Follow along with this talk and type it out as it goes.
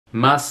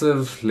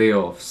Massive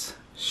layoffs.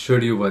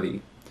 Should you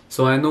worry?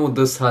 So I know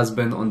this has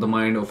been on the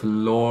mind of a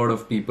lot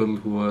of people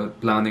who are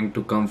planning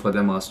to come for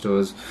their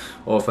masters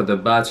or for their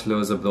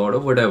bachelors abroad or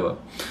whatever.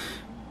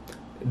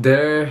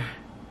 There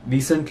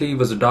recently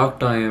was a dark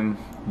time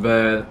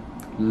where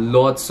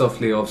lots of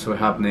layoffs were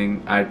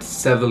happening at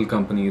several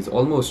companies,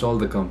 almost all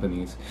the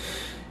companies.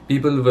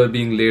 People were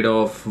being laid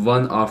off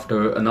one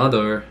after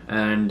another,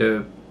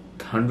 and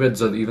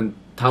hundreds or even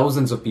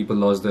thousands of people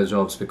lost their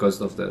jobs because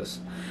of this.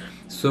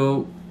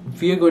 So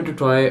we are going to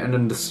try and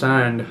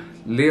understand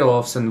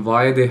layoffs and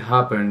why they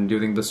happen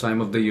during this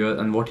time of the year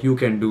and what you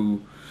can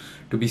do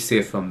to be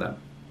safe from them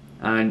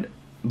and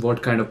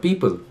what kind of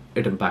people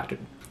it impacted.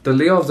 The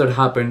layoffs that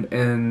happened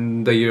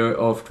in the year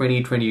of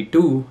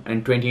 2022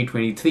 and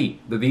 2023,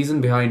 the reason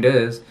behind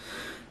is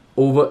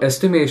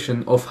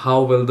overestimation of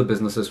how well the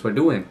businesses were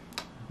doing.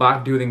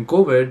 Back during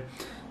COVID,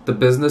 the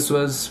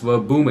businesses were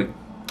booming.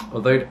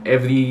 Alright,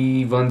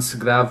 everyone's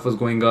graph was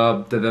going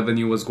up, the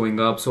revenue was going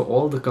up, so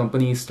all the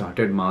companies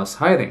started mass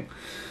hiring.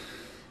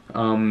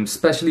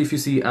 Especially if you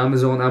see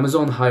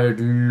Amazon hired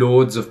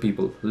loads of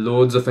people,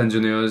 loads of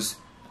engineers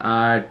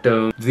at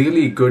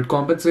really good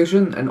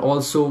compensation, and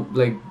also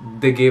like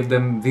they gave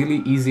them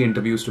really easy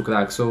interviews to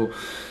crack. So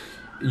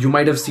you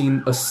might have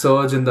seen a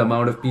surge in the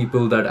amount of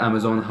people that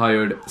Amazon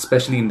hired,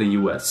 especially in the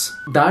US.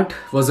 That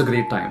was a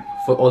great time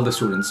for all the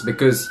students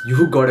because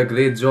you got a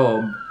great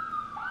job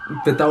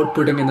without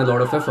putting in a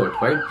lot of effort,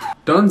 right?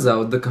 Turns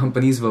out the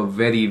companies were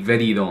very,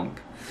 very wrong.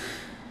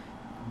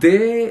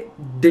 They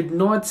did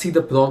not see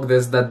the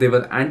progress that they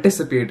were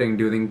anticipating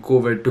during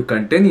COVID to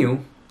continue,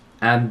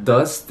 and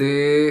thus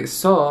they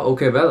saw,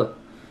 okay, well,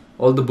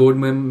 all the board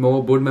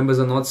members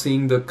are not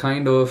seeing the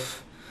kind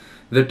of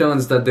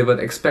returns that they were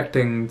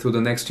expecting through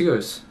the next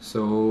years.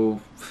 So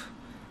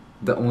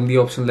the only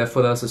option left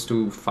for us is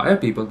to fire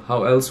people.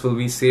 How else will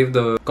we save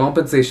the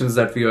compensations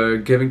that we are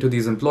giving to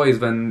these employees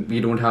when we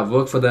don't have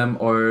work for them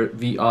or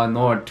we are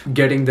not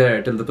getting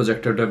there till the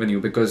projected revenue,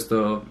 because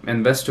the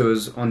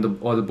investors or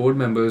the board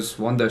members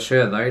want their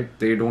share, right?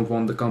 They don't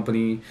want the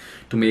company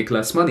to make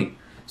less money.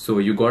 So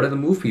you gotta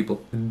remove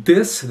people.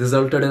 This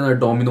resulted in a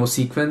domino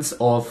sequence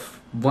of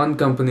one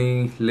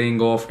company laying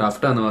off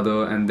after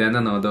another, and then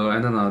another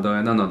and another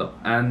and another,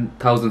 and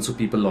thousands of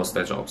people lost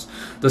their jobs.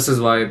 This is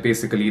why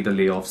basically the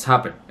layoffs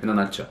happened in a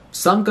nutshell.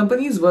 Some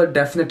companies were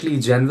definitely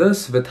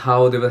generous with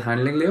how they were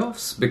handling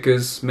layoffs,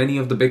 because many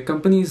of the big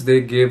companies, they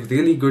gave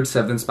really good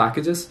severance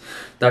packages.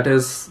 That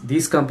is,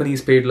 these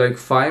companies paid like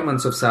 5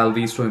 months of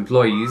salaries to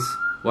employees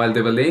while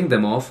they were laying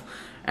them off,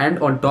 and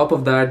on top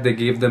of that they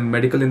gave them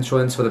medical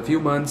insurance for a few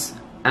months,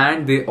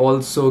 and they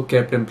also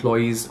kept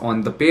employees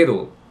on the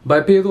payroll.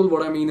 By payroll,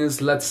 what I mean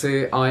is, let's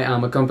say I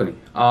am a company.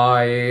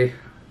 I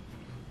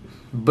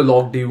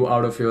blocked you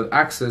out of your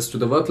access to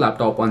the work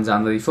laptop on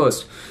January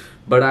 1st,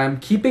 but I'm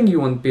keeping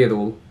you on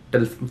payroll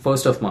till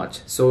 1st of March.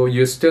 So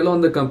you're still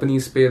on the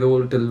company's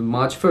payroll till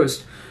March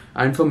 1st.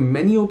 And for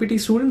many OPT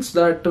students,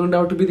 that turned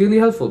out to be really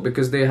helpful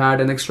because they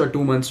had an extra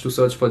 2 months to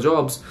search for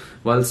jobs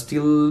while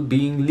still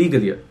being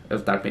legal here,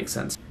 if that makes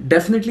sense.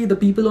 Definitely the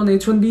people on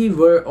H1B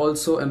were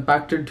also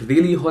impacted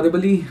really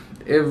horribly.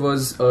 It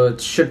was a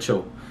shit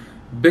show,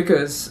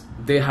 because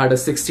they had a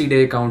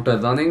 60-day counter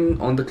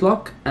running on the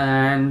clock,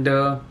 and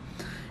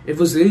it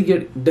was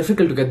really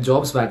difficult to get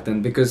jobs back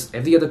then because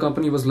every other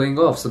company was laying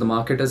off, so the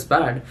market is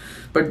bad.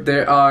 But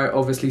there are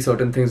obviously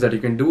certain things that you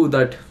can do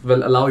that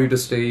will allow you to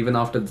stay even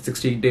after the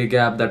 60-day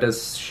gap, that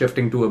is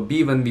shifting to a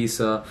B1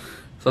 visa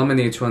from an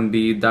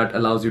H1B that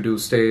allows you to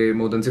stay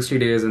more than 60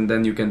 days, and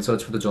then you can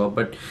search for the job.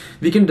 But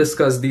we can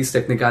discuss these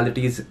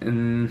technicalities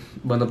in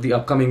one of the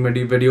upcoming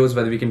videos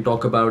where we can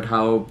talk about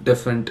how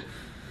different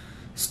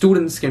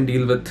students can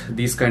deal with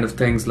these kind of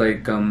things,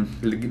 like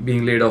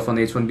being laid off on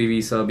H1B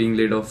visa, being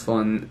laid off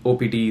on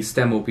OPT,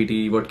 STEM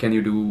OPT, what can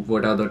you do,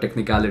 what are the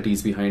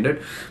technicalities behind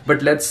it.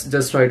 But let's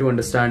just try to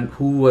understand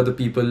who were the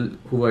people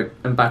who were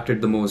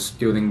impacted the most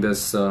during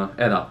this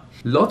era.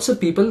 Lots of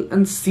people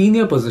in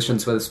senior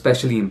positions were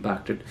especially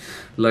impacted,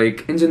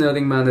 like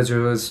engineering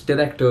managers,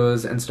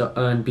 directors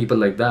and people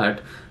like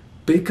that,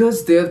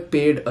 because they're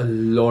paid a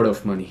lot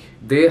of money.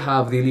 They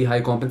have really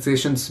high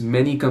compensations.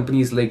 Many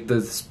companies like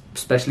this,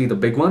 especially the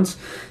big ones,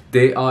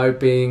 they are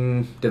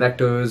paying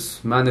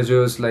directors,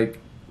 managers like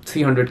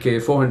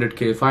 300k,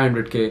 400k,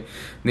 500k,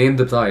 name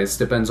the price,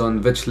 depends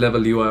on which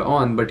level you are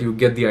on, but you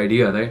get the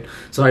idea, right?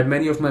 So I had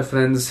many of my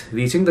friends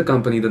reaching the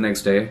company the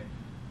next day,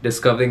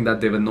 discovering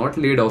that they were not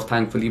laid off,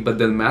 thankfully, but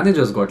their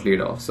managers got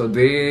laid off, so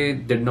they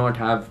did not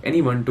have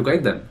anyone to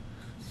guide them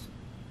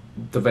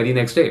the very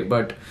next day.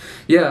 But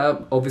yeah,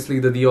 obviously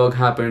the reorg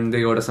happened,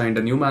 they got assigned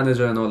a new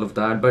manager and all of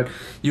that, but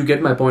you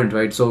get my point,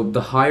 right? So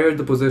the higher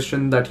the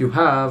position that you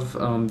have,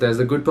 there's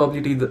a good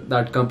probability that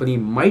that company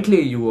might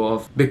lay you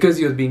off because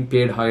you're being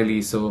paid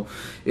highly, so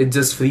it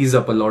just frees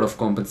up a lot of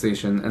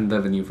compensation and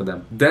revenue for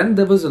them. Then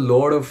there was a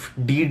lot of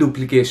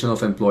deduplication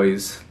of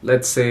employees.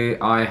 Let's say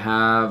I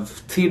have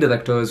 3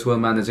 directors who are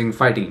managing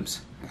 5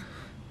 teams.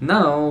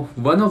 Now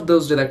one of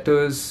those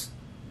directors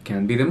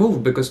can be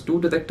removed because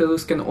 2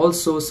 directors can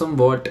also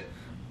somewhat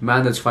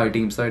manage 5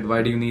 teams, right?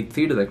 Why do you need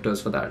 3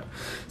 directors for that?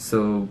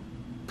 So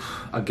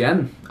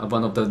again,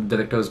 one of the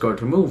directors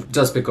got removed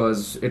just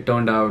because it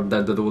turned out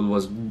that the role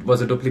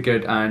was a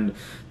duplicate, and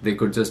they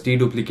could just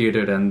deduplicate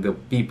it and the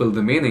people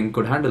remaining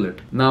could handle it.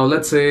 Now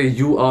let's say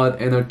you are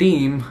in a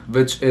team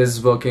which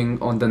is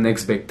working on the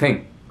next big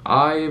thing.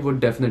 I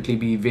would definitely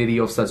be wary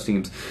of such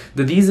teams.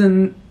 The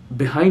reason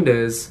behind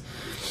is,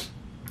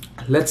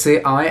 let's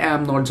say I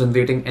am not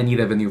generating any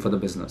revenue for the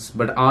business,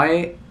 but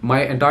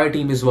my entire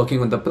team is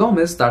working on the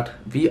promise that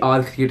we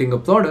are creating a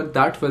product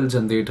that will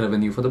generate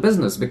revenue for the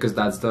business, because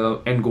that's the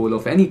end goal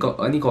of any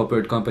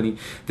corporate company.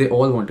 They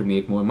all want to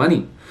make more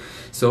money.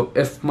 So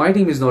if my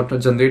team is not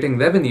generating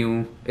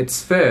revenue,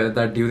 it's fair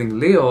that during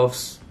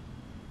layoffs,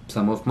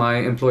 some of my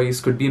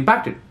employees could be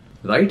impacted,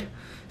 right?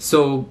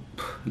 So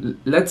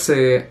let's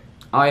say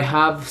I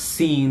have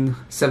seen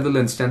several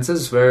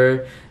instances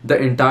where the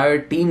entire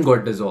team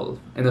got dissolved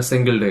in a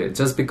single day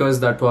just because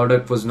that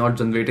product was not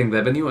generating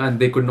revenue and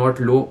they could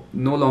no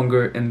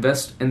longer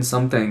invest in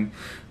something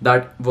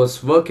that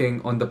was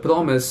working on the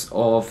promise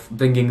of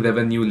bringing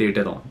revenue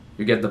later on.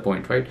 You get the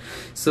point, right?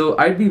 So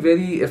I'd be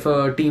wary if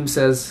a team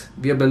says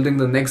we are building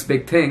the next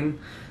big thing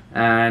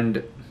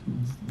and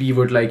we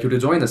would like you to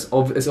join us.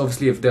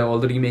 Obviously, if they're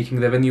already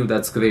making revenue,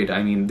 that's great.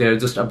 I mean, they're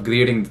just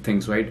upgrading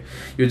things, right?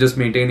 You're just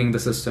maintaining the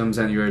systems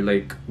and you're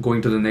like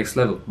going to the next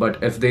level.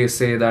 But if they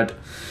say that,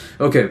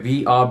 okay,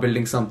 we are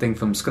building something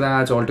from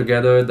scratch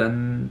altogether,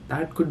 then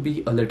that could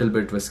be a little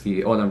bit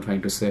risky. All I'm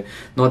trying to say,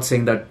 not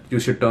saying that you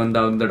should turn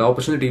down that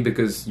opportunity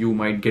because you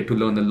might get to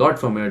learn a lot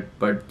from it,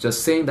 but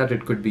just saying that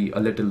it could be a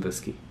little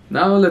risky.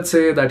 Now, let's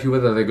say that you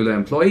were a regular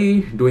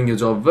employee, doing your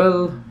job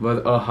well,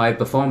 were a high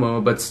performer,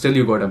 but still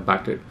you got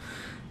impacted.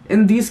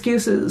 In these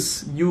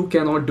cases, you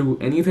cannot do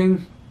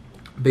anything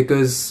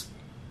because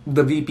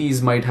the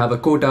VPs might have a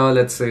quota,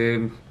 let's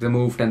say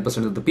remove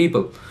 10% of the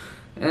people.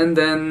 And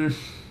then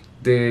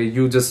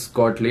you just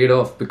got laid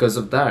off because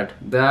of that.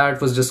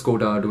 That was just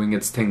quota doing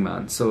its thing,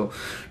 man. So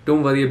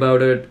don't worry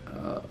about it.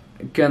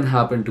 It can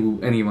happen to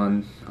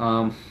anyone.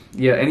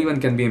 Yeah, anyone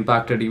can be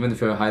impacted even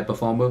if you're a high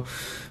performer,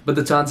 but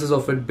the chances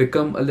of it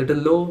become a little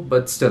low.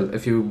 But still,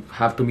 if you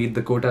have to meet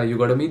the quota, you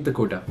gotta meet the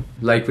quota.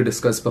 Like we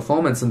discussed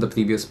performance in the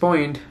previous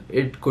point,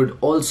 it could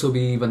also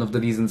be one of the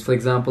reasons. For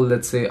example,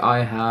 let's say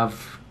I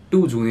have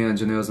 2 junior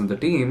engineers in the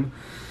team.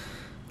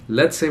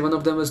 Let's say one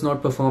of them is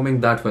not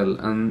performing that well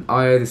and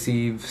I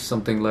receive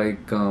something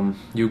like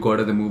you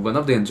gotta remove one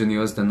of the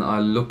engineers. Then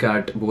I'll look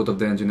at both of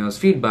the engineers'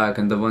 feedback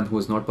and the one who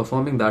is not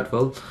performing that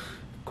well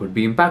could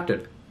be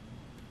impacted.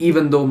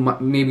 Even though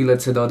maybe,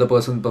 let's say, the other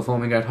person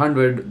performing at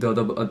 100, the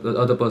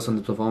other person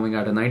is performing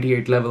at a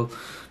 98 level,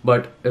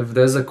 but if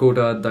there's a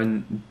quota,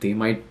 then they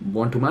might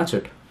want to match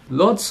it.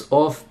 Lots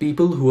of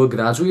people who are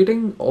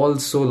graduating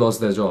also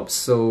lost their jobs.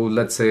 So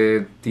let's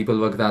say people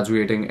were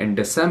graduating in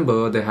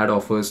December, they had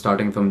offers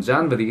starting from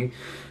January,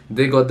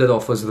 they got their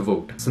offers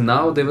revoked. So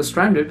now they were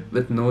stranded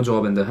with no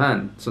job in their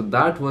hand. So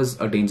that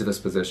was a dangerous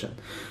position.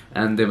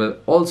 And there were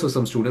also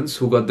some students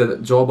who got their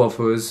job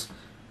offers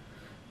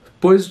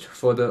pushed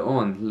further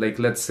on. Like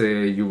let's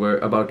say you were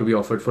about to be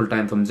offered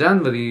full-time from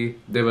January,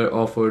 they were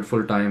offered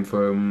full-time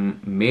from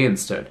May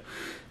instead.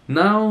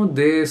 Now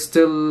they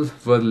still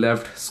were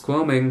left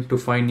squirming to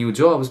find new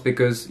jobs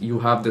because you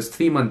have this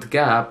 3-month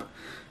gap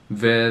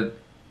where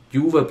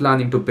you were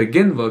planning to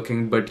begin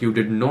working but you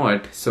did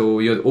not. So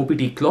your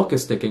OPT clock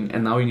is ticking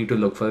and now you need to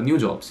look for new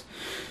jobs.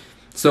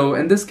 So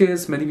in this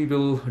case, many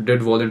people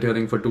did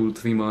volunteering for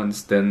 2-3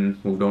 months, then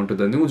moved on to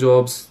the new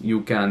jobs.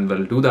 You can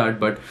well do that,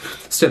 but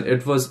still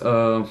it was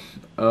a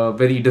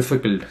very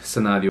difficult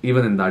scenario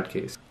even in that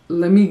case.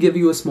 Let me give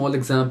you a small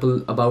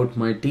example about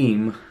my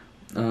team,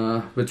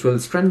 which will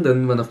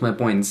strengthen one of my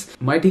points.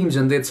 My team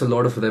generates a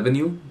lot of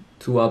revenue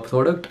through our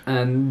product,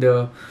 and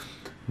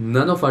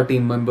none of our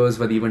team members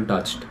were even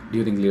touched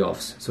during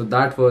layoffs. So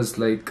that was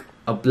like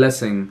a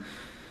blessing.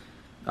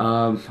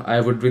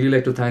 I would really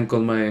like to thank all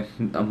my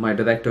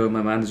director,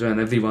 my manager, and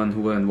everyone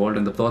who were involved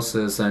in the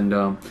process, and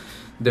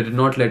they did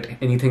not let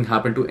anything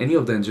happen to any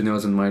of the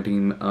engineers in my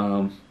team.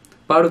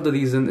 Part of the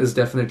reason is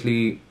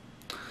definitely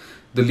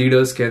the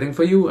leaders caring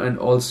for you, and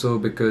also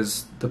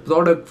because the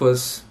product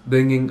was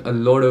bringing a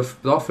lot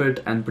of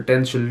profit and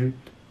potential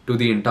to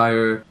the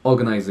entire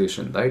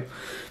organization, right?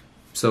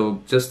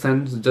 So just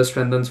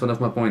strengthens one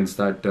of my points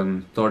that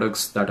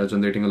products that are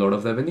generating a lot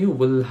of revenue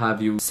will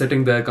have you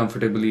sitting there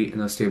comfortably in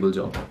a stable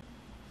job.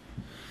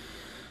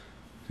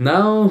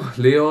 Now,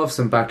 layoffs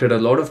impacted a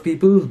lot of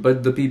people,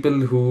 but the people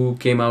who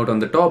came out on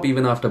the top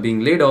even after being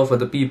laid off are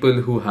the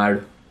people who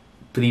had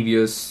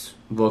previous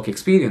work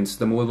experience.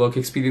 The more work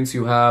experience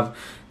you have,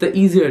 the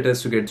easier it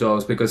is to get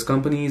jobs, because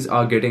companies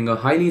are getting a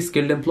highly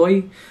skilled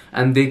employee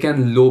and they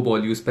can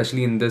lowball you,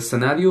 especially in this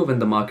scenario when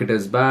the market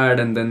is bad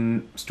and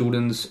then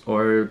students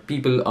or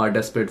people are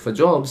desperate for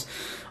jobs.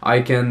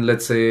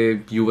 Let's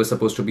say you were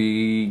supposed to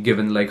be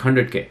given like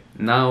 100k.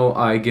 Now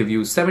I give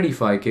you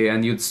 75k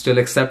and you'd still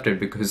accept it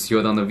because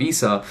you're on a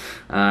visa,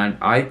 and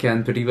I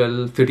can pretty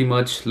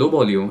much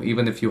lowball you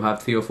even if you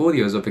have 3 or 4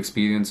 years of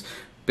experience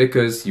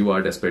because you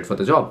are desperate for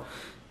the job.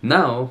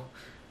 Now,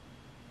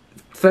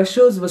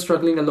 freshers were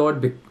struggling a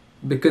lot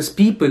because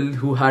people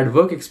who had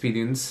work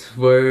experience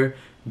were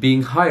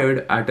being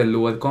hired at a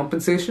lower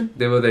compensation.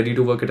 They were ready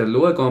to work at a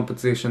lower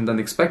compensation than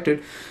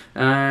expected,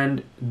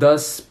 and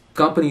thus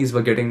companies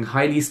were getting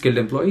highly skilled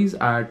employees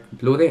at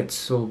low rates.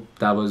 So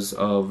that was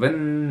a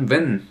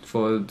win-win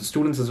for the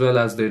students, as well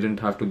as they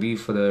didn't have to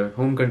leave for their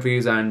home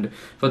countries, and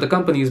for the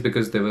companies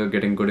because they were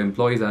getting good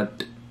employees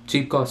at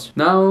cheap cost.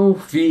 Now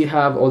we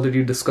have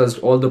already discussed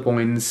all the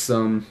points,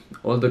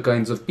 all the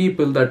kinds of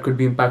people that could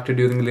be impacted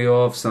during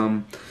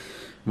layoffs,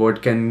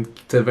 what can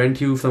prevent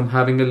you from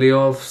having a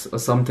layoff,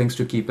 some things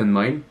to keep in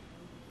mind.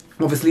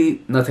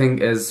 Obviously, nothing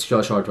is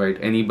sure shot, right?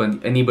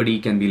 Anybody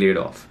can be laid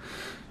off.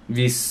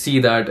 We see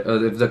that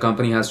if the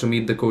company has to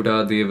meet the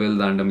quota, they will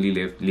randomly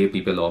lay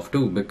people off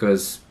too,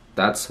 because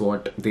that's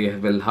what they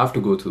will have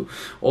to go through.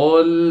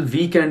 All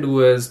we can do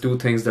is do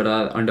things that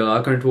are under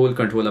our control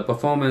our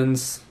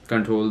performance,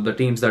 control the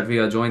teams that we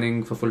are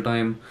joining for full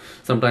time.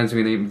 Sometimes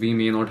we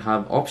may not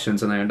have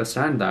options, and I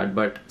understand that,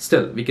 but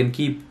still we can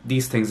keep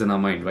these things in our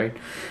mind, right?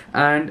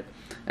 And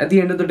at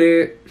the end of the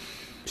day,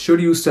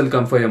 should you still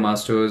come for your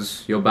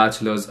masters, your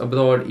bachelors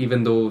abroad,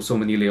 even though so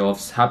many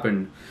layoffs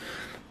happened?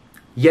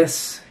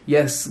 Yes,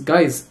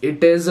 guys,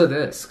 it is a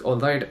risk,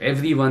 alright?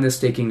 Everyone is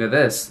taking a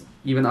risk.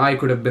 Even I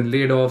could have been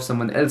laid off,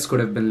 someone else could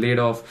have been laid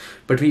off,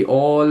 but we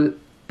all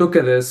took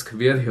a risk.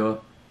 We're here.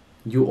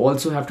 You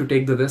also have to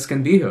take the risk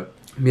and be here.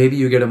 Maybe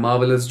you get a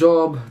marvelous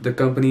job, the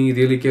company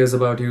really cares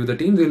about you, the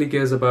team really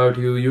cares about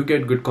you, you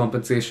get good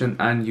compensation,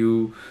 and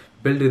you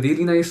build a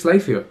really nice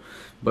life here.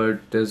 But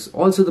there's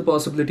also the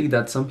possibility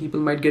that some people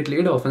might get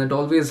laid off, and it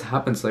always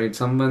happens, right?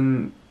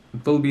 Someone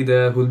will be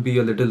there who'll be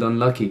a little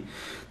unlucky.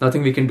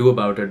 Nothing we can do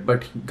about it.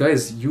 But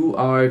guys, you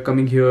are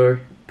coming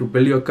here to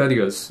build your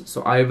careers,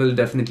 so I will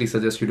definitely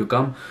suggest you to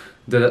come.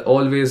 There are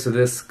always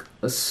risks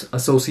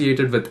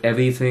associated with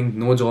everything.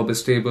 No job is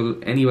stable.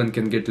 Anyone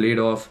can get laid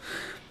off.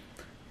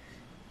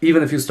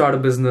 Even if you start a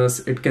business,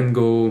 it can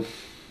go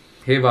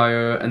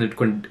haywire and it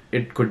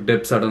could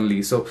dip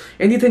suddenly. So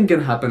anything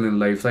can happen in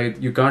life, right?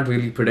 You can't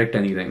really predict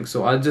anything.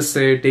 So I'll just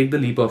say, take the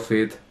leap of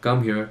faith,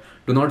 come here.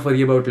 Do not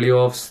worry about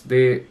layoffs.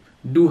 They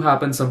do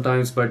happen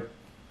sometimes, but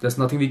there's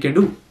nothing we can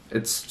do.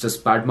 It's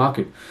just bad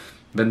market.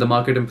 When the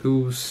market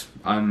improves,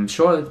 I'm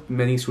sure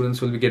many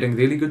students will be getting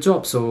really good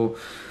jobs. So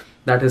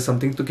that is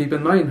something to keep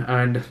in mind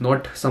and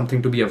not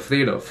something to be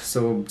afraid of.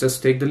 So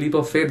just take the leap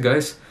of faith,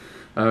 guys.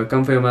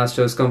 Come for your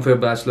masters, come for your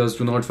bachelors.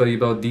 Do not worry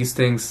about these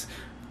things.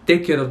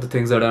 Take care of the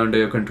things that are under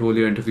your control,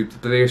 your interview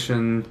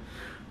preparation,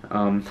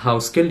 how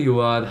skilled you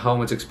are, how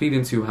much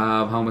experience you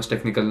have, how much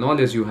technical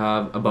knowledge you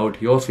have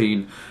about your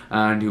field,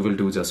 and you will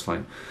do just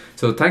fine.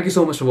 So thank you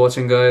so much for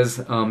watching, guys.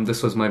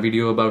 This was my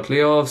video about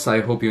layoffs.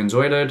 I hope you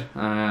enjoyed it,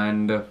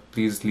 and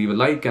please leave a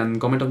like and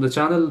comment on the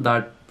channel.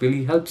 That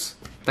really helps.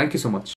 Thank you so much.